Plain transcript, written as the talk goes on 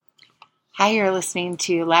Hi, you're listening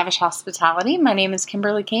to Lavish Hospitality. My name is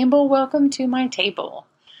Kimberly Campbell. Welcome to my table.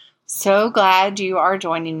 So glad you are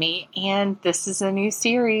joining me, and this is a new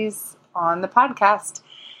series on the podcast.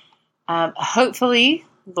 Hopefully,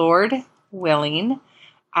 Lord willing,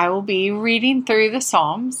 I will be reading through the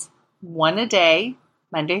Psalms one a day,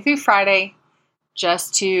 Monday through Friday,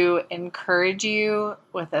 just to encourage you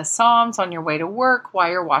with the Psalms on your way to work, while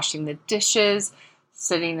you're washing the dishes,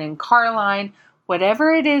 sitting in car line.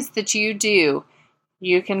 Whatever it is that you do,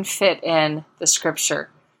 you can fit in the scripture.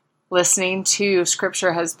 Listening to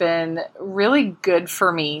scripture has been really good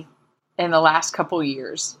for me in the last couple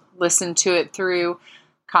years. Listen to it through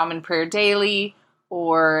Common Prayer Daily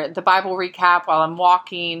or the Bible recap while I'm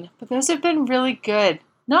walking. But those have been really good,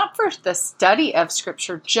 not for the study of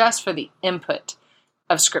scripture, just for the input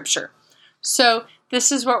of scripture. So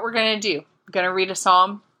this is what we're going to do. I'm going to read a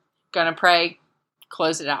psalm, going to pray,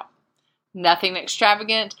 close it out. Nothing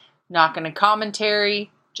extravagant, not going to commentary,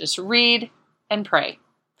 just read and pray.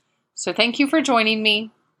 So thank you for joining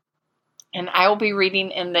me, and I will be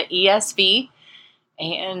reading in the ESV,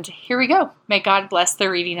 and here we go. May God bless the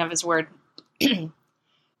reading of His Word.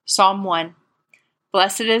 Psalm 1.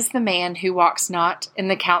 Blessed is the man who walks not in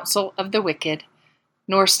the counsel of the wicked,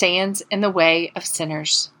 nor stands in the way of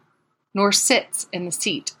sinners, nor sits in the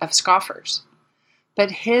seat of scoffers,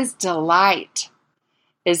 but his delight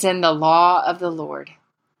is in the law of the Lord,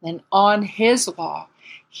 and on His law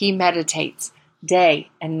he meditates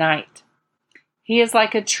day and night. He is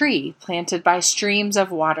like a tree planted by streams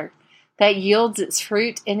of water that yields its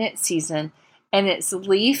fruit in its season, and its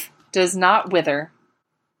leaf does not wither.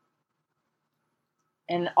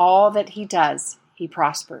 In all that he does, he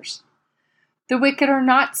prospers. The wicked are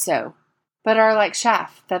not so, but are like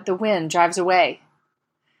chaff that the wind drives away.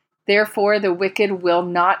 Therefore the wicked will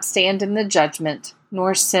not stand in the judgment,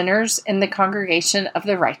 nor sinners in the congregation of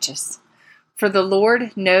the righteous. For the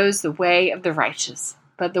Lord knows the way of the righteous,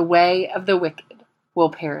 but the way of the wicked will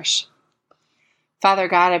perish. Father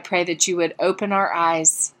God, I pray that you would open our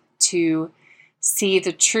eyes to see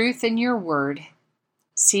the truth in your word,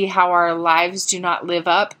 see how our lives do not live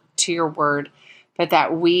up to your word, but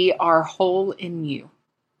that we are whole in you.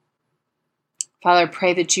 Father, I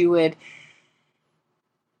pray that you would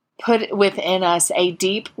put within us a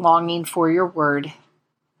deep longing for your word,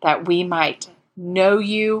 that we might know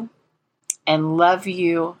you and love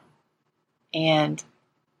you and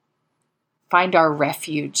find our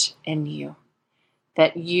refuge in you,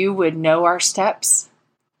 that you would know our steps.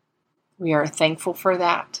 We are thankful for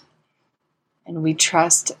that, and we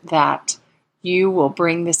trust that you will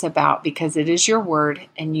bring this about because it is your word,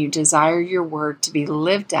 and you desire your word to be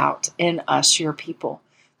lived out in us, your people,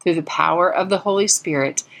 through the power of the Holy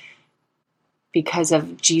Spirit, because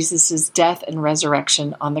of Jesus' death and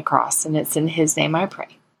resurrection on the cross. And it's in His name I pray.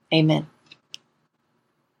 Amen.